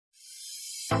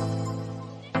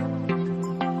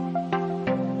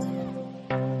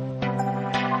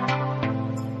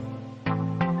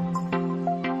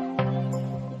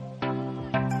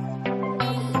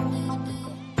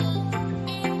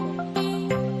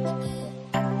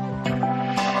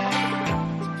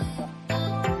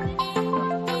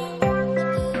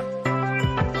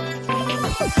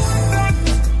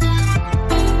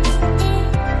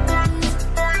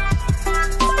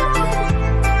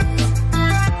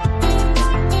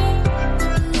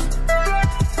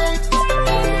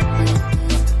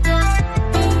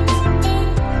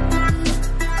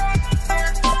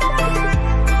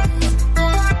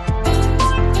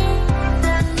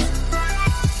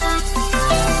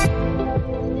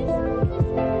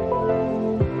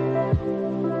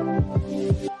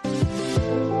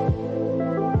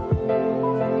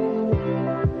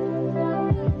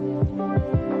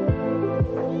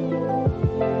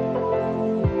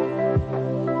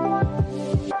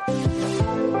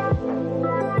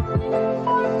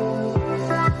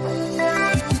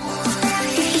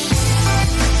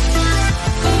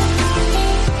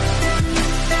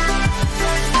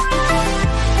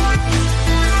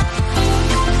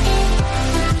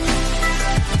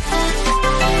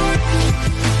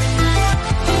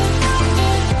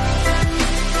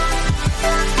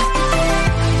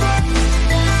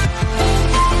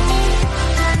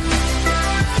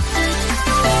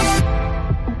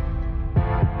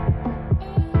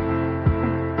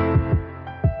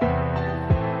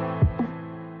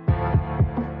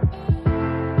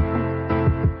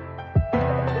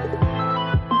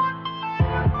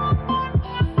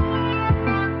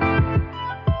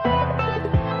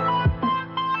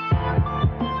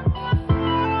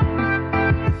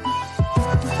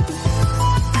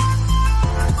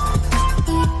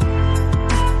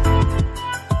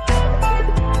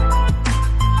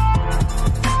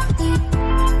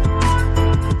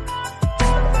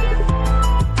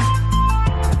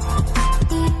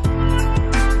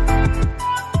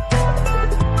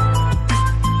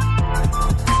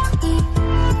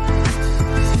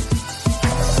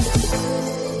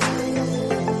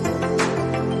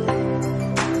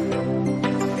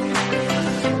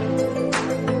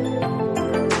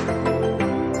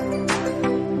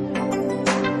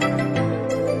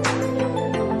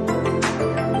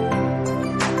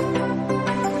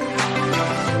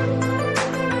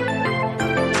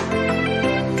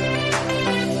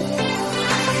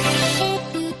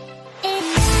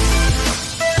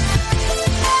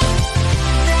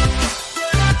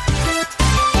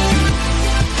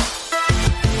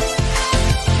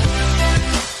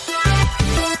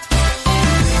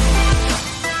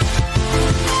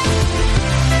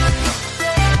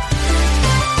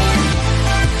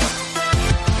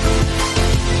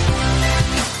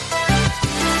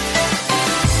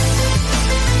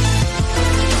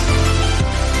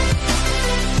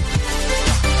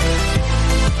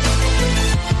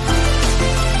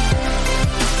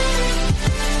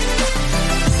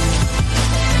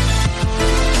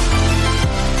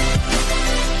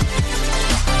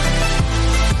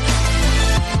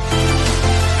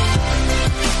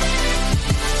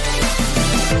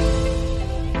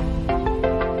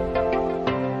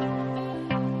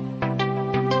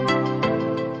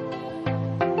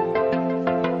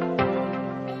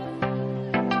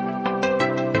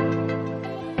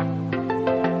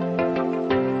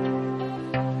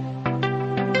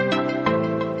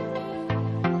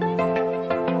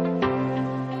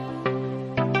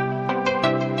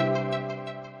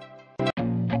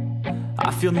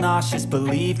I feel nauseous,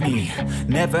 believe me.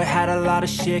 Never had a lot of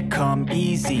shit come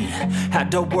easy.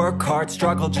 Had to work hard,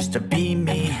 struggle just to be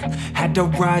me. Had to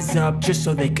rise up just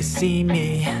so they could see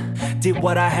me. Did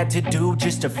what I had to do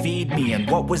just to feed me. And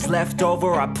what was left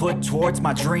over I put towards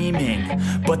my dreaming.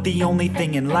 But the only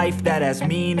thing in life that has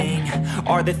meaning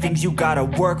are the things you gotta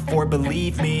work for,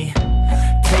 believe me.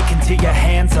 Take into your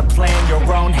hands a plan.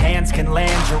 Your own hands can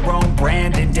land your own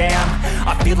brand. And damn,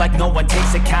 I feel like no one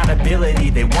takes accountability.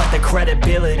 They want the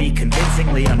credibility,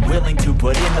 convincingly unwilling to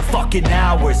put in the fucking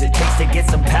hours it takes to get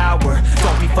some power.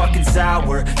 Don't be fucking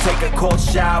sour, take a cold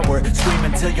shower. Scream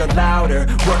until you're louder,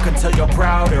 work until you're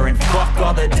prouder. And fuck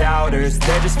all the doubters,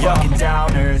 they're just fucking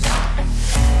downers.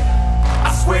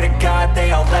 I swear to God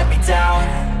they all let me down.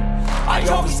 I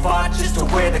always fought just to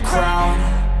wear the crown.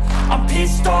 I'm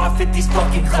pissed off at these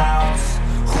fucking clowns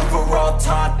who were all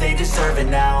taught they deserve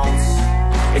an ounce.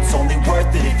 It's only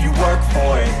worth it if you work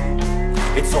for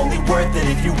it. It's only worth it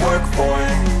if you work for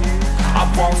it. I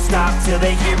won't stop till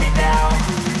they hear me now.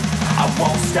 I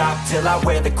won't stop till I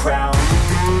wear the crown.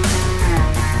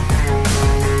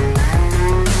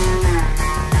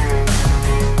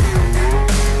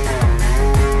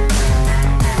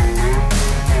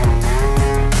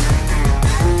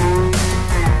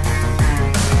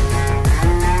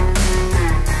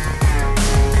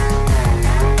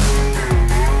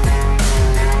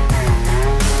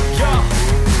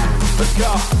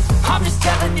 I'm just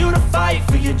telling you to fight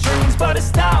for your dreams, but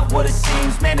it's not what it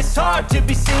seems. Man, it's hard to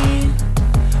be seen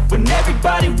when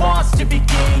everybody wants to be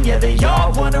king. Yeah, they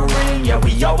all wanna ring, yeah,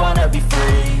 we all wanna be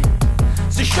free.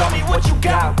 So show me what you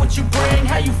got, what you bring,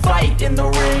 how you fight in the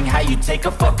ring, how you take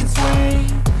a fucking swing.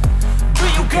 Do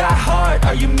you got heart,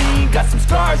 are you mean? Got some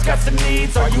scars, got some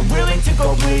needs, are you willing to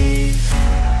go bleed?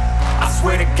 I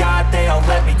swear to God they all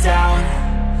let me down.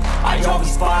 I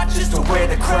always fought just to wear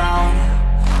the crown.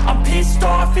 I'm pissed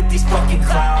off at these fucking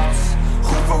clowns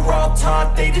who were all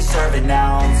taught they deserve an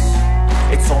ounce.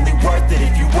 It's only worth it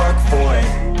if you work for it.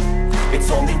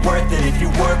 It's only worth it if you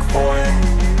work for it.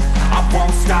 I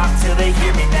won't stop till they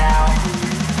hear me now.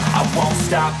 I won't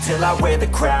stop till I wear the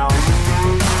crown.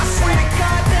 I swear to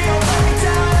God they all let me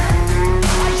down.